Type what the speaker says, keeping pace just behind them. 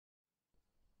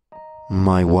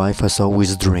My wife has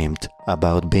always dreamed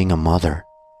about being a mother.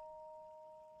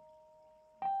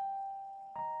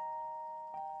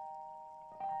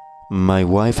 My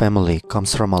wife Emily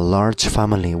comes from a large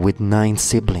family with 9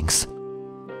 siblings.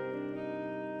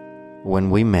 When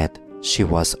we met, she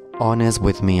was honest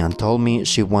with me and told me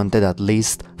she wanted at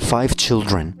least 5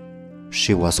 children.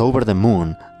 She was over the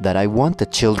moon that I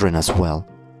wanted children as well.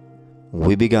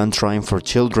 We began trying for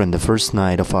children the first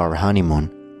night of our honeymoon.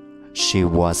 She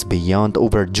was beyond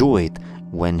overjoyed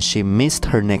when she missed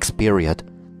her next period,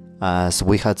 as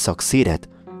we had succeeded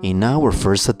in our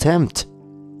first attempt.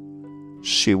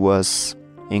 She was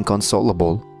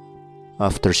inconsolable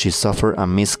after she suffered a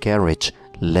miscarriage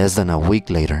less than a week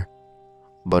later,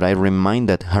 but I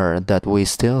reminded her that we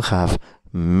still have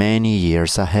many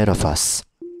years ahead of us.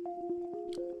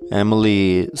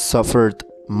 Emily suffered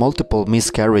multiple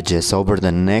miscarriages over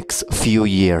the next few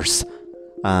years,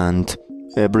 and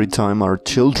every time our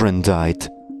children died,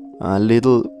 a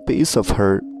little piece of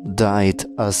her died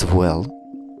as well.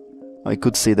 I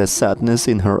could see the sadness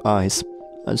in her eyes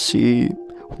as she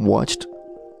watched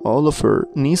all of her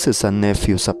nieces and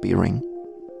nephews appearing.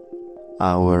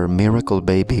 Our miracle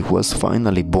baby was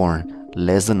finally born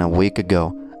less than a week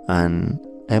ago, and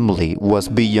Emily was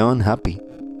beyond happy.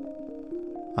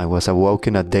 I was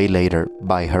awoken a day later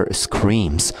by her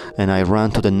screams, and I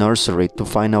ran to the nursery to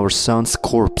find our son's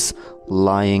corpse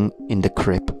lying in the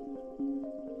crib.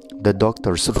 The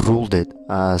doctors ruled it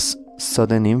as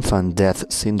sudden infant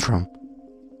death syndrome,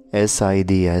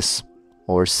 SIDS,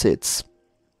 or SIDS.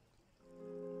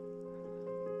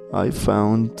 I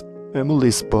found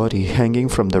Emily's body hanging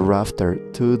from the rafter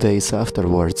 2 days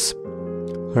afterwards.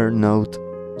 Her note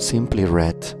simply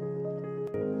read,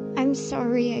 "I'm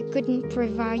sorry I couldn't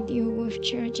provide you with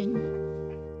children."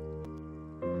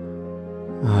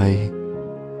 I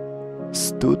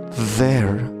stood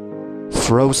there,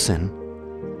 frozen,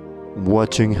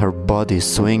 watching her body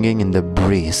swinging in the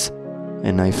breeze,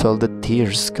 and I felt the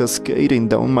tears cascading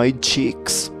down my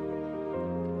cheeks.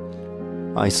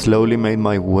 I slowly made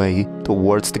my way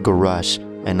towards the garage,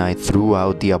 and I threw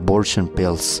out the abortion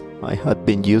pills I had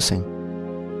been using.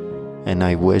 And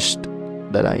I wished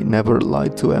that I never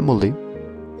lied to Emily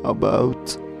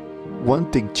about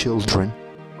wanting children.